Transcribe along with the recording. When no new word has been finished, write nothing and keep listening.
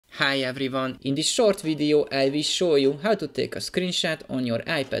Hi everyone, in this short video I will show you how to take a screenshot on your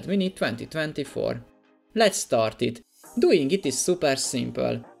iPad mini 2024. Let's start it. Doing it is super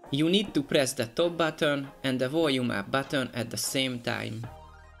simple. You need to press the top button and the volume up button at the same time.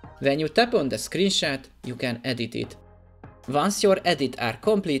 When you tap on the screenshot, you can edit it. Once your edits are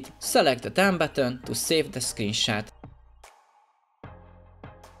complete, select the done button to save the screenshot.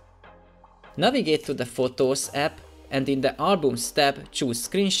 Navigate to the Photos app and in the Albums tab choose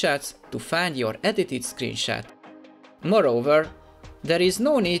Screenshots to find your edited screenshot. Moreover, there is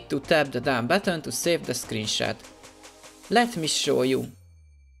no need to tap the Done button to save the screenshot. Let me show you.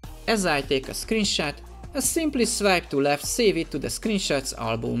 As I take a screenshot, I simply swipe to left save it to the Screenshots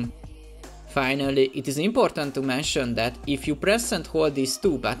album. Finally, it is important to mention that if you press and hold these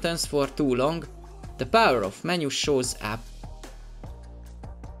two buttons for too long, the power of menu shows up.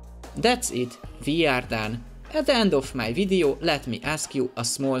 That's it, we are done. At the end of my video, let me ask you a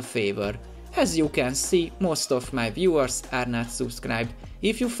small favor. As you can see, most of my viewers are not subscribed.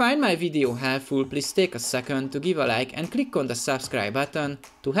 If you find my video helpful, please take a second to give a like and click on the subscribe button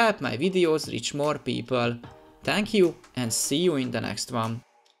to help my videos reach more people. Thank you and see you in the next one.